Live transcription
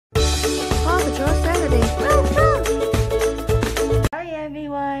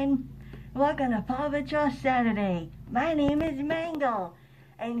welcome to PAW Patrol Saturday. My name is Mango,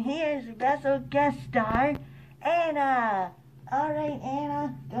 and here's special guest star, Anna. Alright,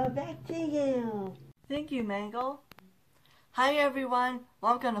 Anna, go back to you. Thank you, Mango. Hi everyone,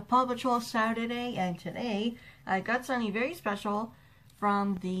 welcome to PAW Patrol Saturday, and today I got something very special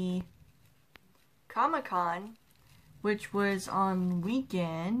from the Comic-Con, which was on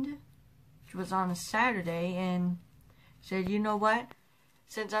weekend, which was on a Saturday, and said, you know what?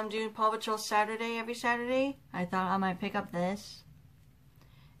 Since I'm doing PAW Patrol Saturday every Saturday, I thought I might pick up this.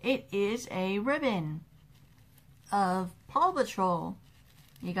 It is a ribbon of PAW Patrol.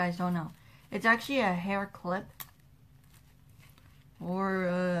 You guys don't know. It's actually a hair clip.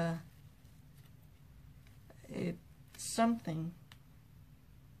 Or, it's something.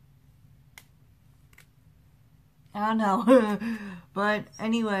 I don't know. But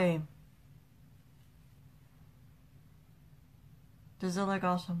anyway. Does it look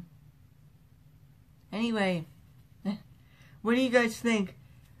awesome? Anyway, what do you guys think?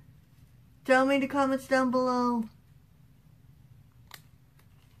 Tell me in the comments down below.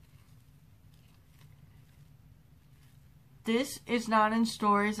 This is not in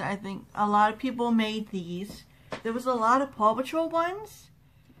stores. I think a lot of people made these. There was a lot of PAW Patrol ones,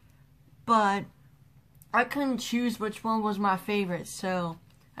 but I couldn't choose which one was my favorite, so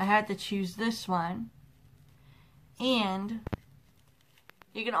I had to choose this one. And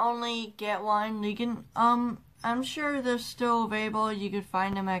you can only get one. You can, I'm sure they're still available. You could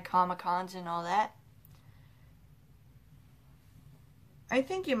find them at Comic-Cons and all that. I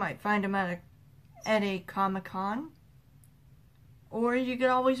think you might find them at a Comic-Con. Or you could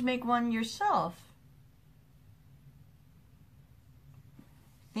always make one yourself.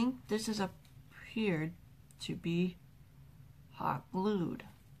 I think this is appeared to be hot glued.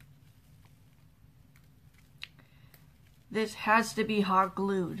 This has to be hot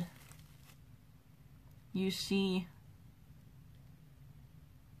glued. You see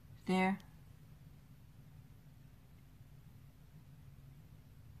there.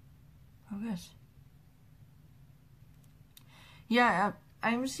 Oh, yes. Yeah,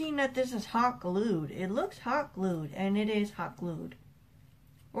 I'm seeing that this is hot glued. It looks hot glued, and it is hot glued.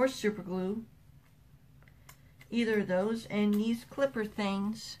 Or super glue. Either of those, and these clipper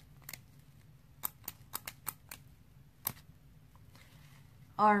things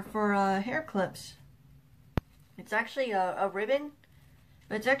are for hair clips. It's actually a ribbon,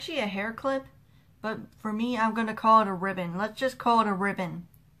 but it's actually a hair clip. But for me, I'm going to call it a ribbon. Let's just call it a ribbon.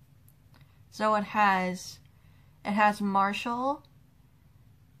 So it has Marshall.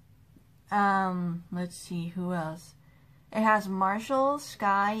 Let's see, who else? It has Marshall,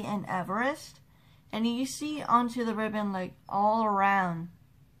 Sky, and Everest. And you see onto the ribbon, like, all around.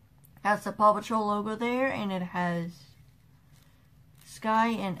 Has the PAW Patrol logo there, and it has Sky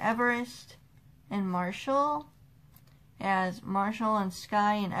and Everest and Marshall. It has Marshall and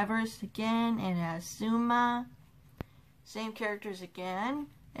Sky and Everest again, and it has Zuma. Same characters again,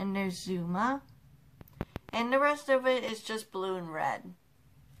 and there's Zuma. And the rest of it is just blue and red.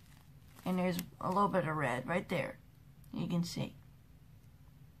 And there's a little bit of red right there. You can see.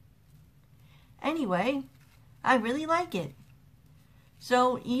 Anyway, I really like it.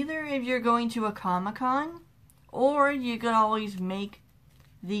 So either if you're going to a Comic-Con, or you could always make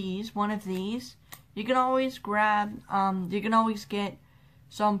these, one of these. You can always grab, you can always get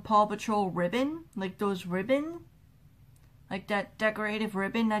some PAW Patrol ribbon, like those ribbon, like that decorative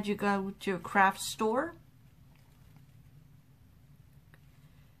ribbon that you go to a craft store.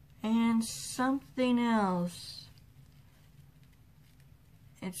 And something else.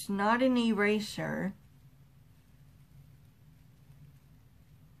 It's not an eraser.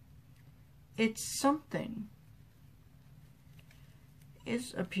 It's something.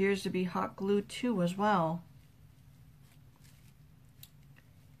 It appears to be hot glue too as well.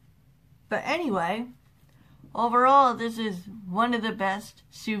 But anyway, overall this is one of the best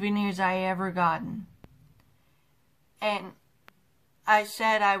souvenirs I ever gotten. And I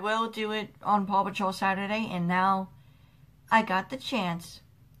said I will do it on PAW Patrol Saturday, and now I got the chance.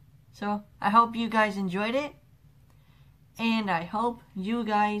 So I hope you guys enjoyed it, and I hope you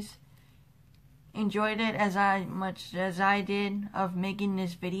guys enjoyed it as much as I did of making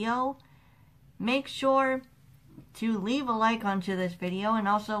this video. Make sure to leave a like onto this video, and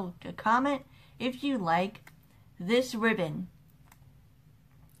also to comment if you like this ribbon,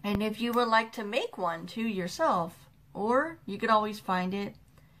 and if you would like to make one too yourself. Or you could always find it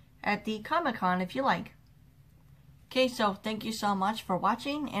at the Comic-Con if you like. Okay, so thank you so much for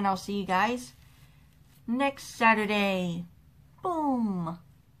watching, and I'll see you guys next Saturday. Boom!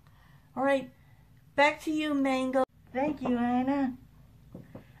 Alright, back to you, Mango. Thank you, Anna.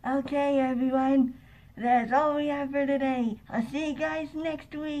 Okay, everyone. That's all we have for today. I'll see you guys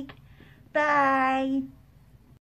next week. Bye.